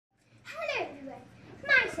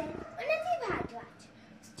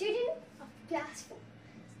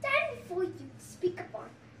for you to speak upon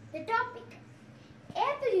the topic.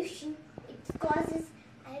 Air pollution, its causes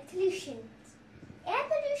and solutions. Air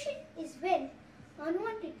pollution is when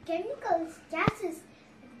unwanted chemicals, gases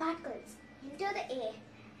and particles enter the air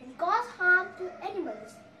and cause harm to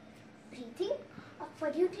animals. Breathing of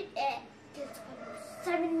polluted air kills almost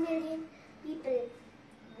 7 million people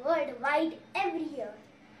worldwide every year.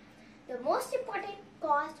 The most important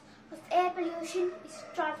cause of air pollution is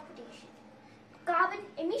transportation. Carbon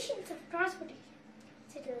emissions of transportation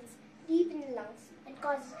settles deep in the lungs and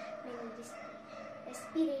causes many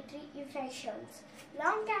respiratory infections,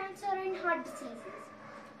 lung cancer and heart diseases.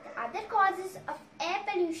 The other causes of air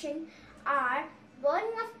pollution are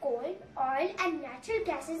burning of coal, oil and natural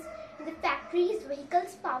gases in the factories,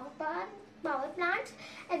 vehicles, power plants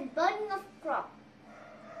and burning of crops.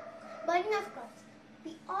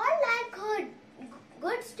 We all like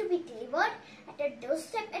goods to be delivered at our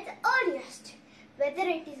doorstep at the earliest, whether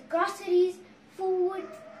it is groceries, foods,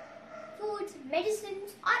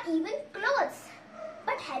 medicines or even clothes.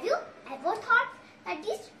 But have you ever thought that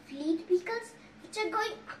these fleet vehicles which are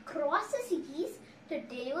going across the cities to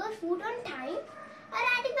deliver food on time are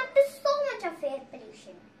adding up to so much of air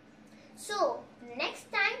pollution? So,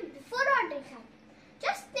 next time before ordering something,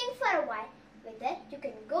 just think for a while whether you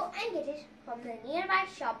can go and get it from the nearby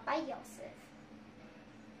shop by yourself.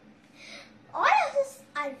 All of us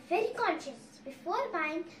are very conscious before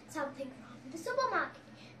buying something from the supermarket.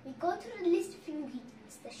 We go through the list of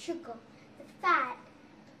ingredients, the sugar, the fat,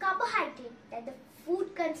 the carbohydrate that the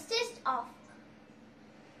food consists of.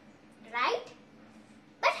 Right?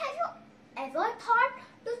 But have you ever thought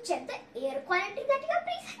to check the air quality that you are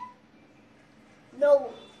breathing? No,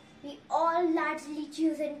 we all largely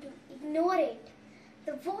chosen to ignore it.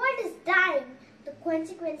 The world is dying. The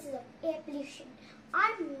consequences of air pollution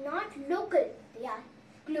are not local, they are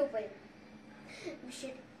global. We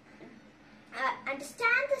should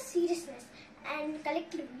understand the seriousness and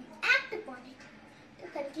collectively act upon it. To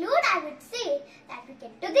conclude, I would say that we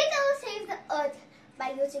can together save the earth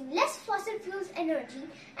by using less fossil fuels energy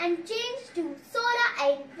and change to solar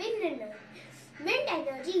and wind energy. Wind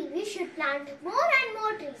energy, we should plant more and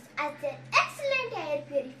more trees as they're excellent air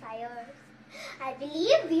purifiers. I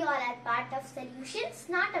believe we all are part of solutions,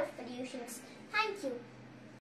 not of pollutions. Thank you.